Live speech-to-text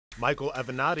Michael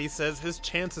Avenatti says his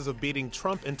chances of beating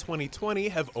Trump in 2020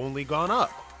 have only gone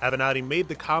up. Avenatti made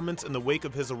the comments in the wake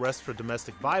of his arrest for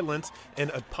domestic violence and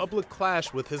a public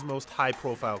clash with his most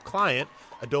high-profile client,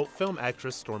 adult film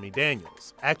actress Stormy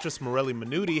Daniels. Actress Morelli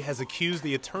Minuti has accused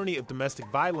the attorney of domestic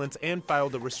violence and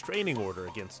filed a restraining order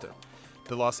against him.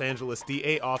 The Los Angeles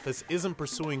DA office isn't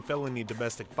pursuing felony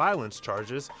domestic violence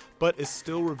charges, but is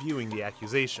still reviewing the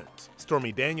accusations.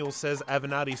 Stormy Daniels says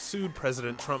Avenatti sued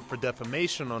President Trump for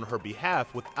defamation on her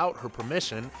behalf without her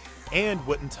permission and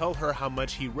wouldn't tell her how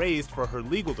much he raised for her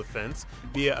legal defense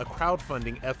via a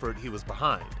crowdfunding effort he was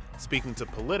behind. Speaking to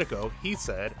Politico, he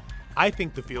said, "I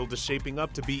think the field is shaping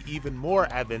up to be even more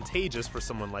advantageous for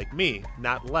someone like me,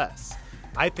 not less.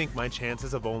 I think my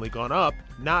chances have only gone up,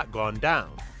 not gone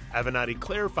down." Avenatti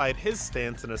clarified his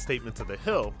stance in a statement to The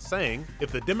Hill, saying,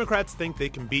 "If the Democrats think they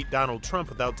can beat Donald Trump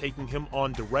without taking him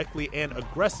on directly and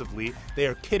aggressively, they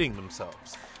are kidding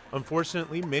themselves.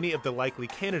 Unfortunately, many of the likely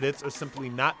candidates are simply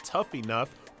not tough enough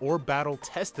or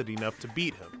battle-tested enough to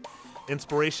beat him.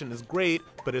 Inspiration is great,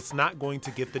 but it's not going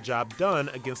to get the job done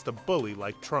against a bully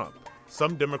like Trump."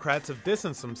 Some Democrats have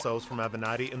distanced themselves from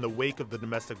Avenatti in the wake of the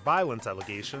domestic violence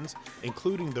allegations,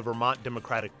 including the Vermont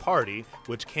Democratic Party,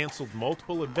 which canceled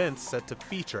multiple events set to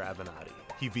feature Avenatti.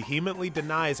 He vehemently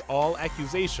denies all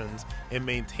accusations and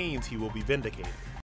maintains he will be vindicated.